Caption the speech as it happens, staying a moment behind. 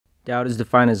Doubt is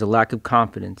defined as a lack of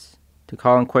confidence, to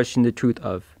call in question the truth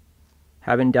of.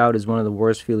 Having doubt is one of the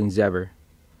worst feelings ever.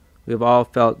 We have all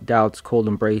felt doubt's cold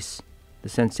embrace, the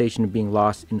sensation of being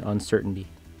lost in uncertainty.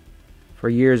 For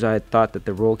years I had thought that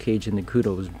the roll cage in the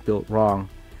Cuda was built wrong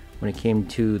when it came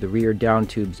to the rear down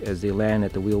tubes as they land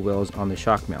at the wheel wells on the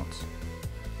shock mounts.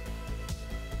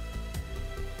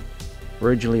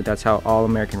 Originally, that's how all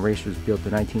American racers built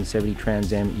the 1970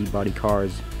 Trans Am E-body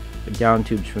cars, with down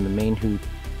tubes from the main hoop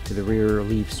to the rear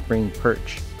relief spring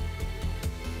perch.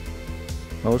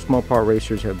 Most Mopar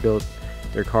racers have built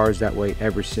their cars that way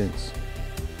ever since.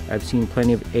 I've seen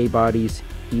plenty of A-bodies,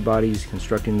 E-bodies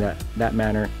constructing that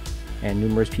manner, and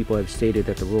numerous people have stated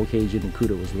that the roll cage in the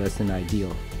Cuda was less than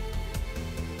ideal.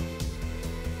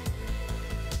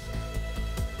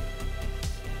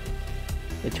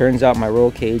 It turns out my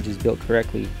roll cage is built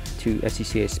correctly to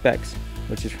SCCA specs,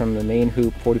 which is from the main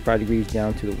hoop 45 degrees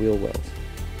down to the wheel wells.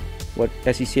 What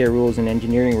SCCA rules and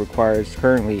engineering requires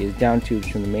currently is down tubes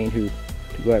from the main hoop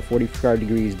to go at 45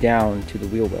 degrees down to the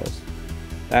wheel wells.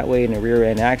 That way, in a rear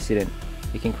end accident,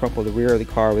 it can crumple the rear of the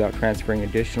car without transferring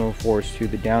additional force through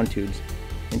the down tubes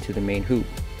into the main hoop,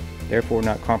 therefore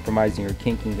not compromising or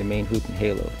kinking the main hoop and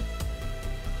halo.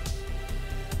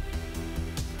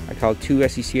 I called 2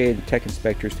 SCCA tech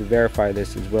inspectors to verify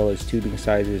this, as well as tubing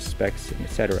sizes, specs,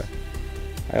 etc.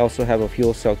 I also have a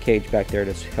fuel cell cage back there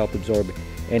to help absorb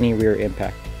any rear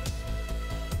impact.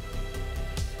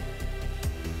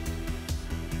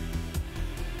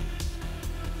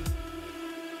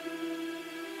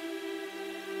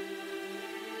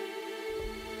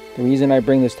 The reason I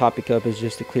bring this topic up is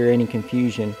just to clear any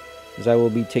confusion, as I will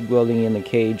be TIG welding in the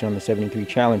cage on the 73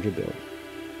 Challenger build.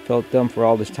 Felt dumb for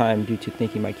all this time due to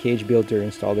thinking my cage builder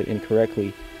installed it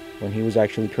incorrectly when he was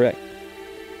actually correct.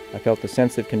 I felt a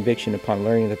sense of conviction upon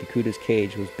learning that the Cuda's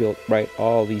cage was built right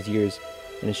all these years,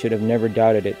 and I should have never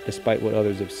doubted it despite what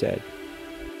others have said.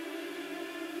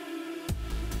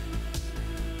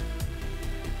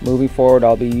 Moving forward,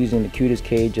 I'll be using the Cuda's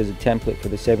cage as a template for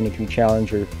the 73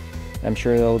 Challenger. I'm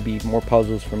sure there will be more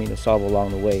puzzles for me to solve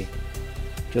along the way.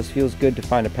 It just feels good to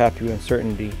find a path through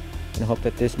uncertainty, and hope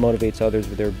that this motivates others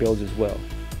with their builds as well.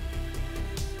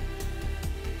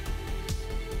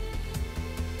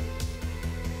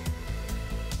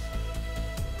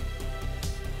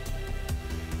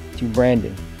 To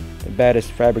Brandon, the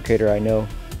baddest fabricator I know,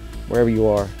 wherever you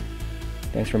are,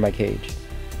 thanks for my cage.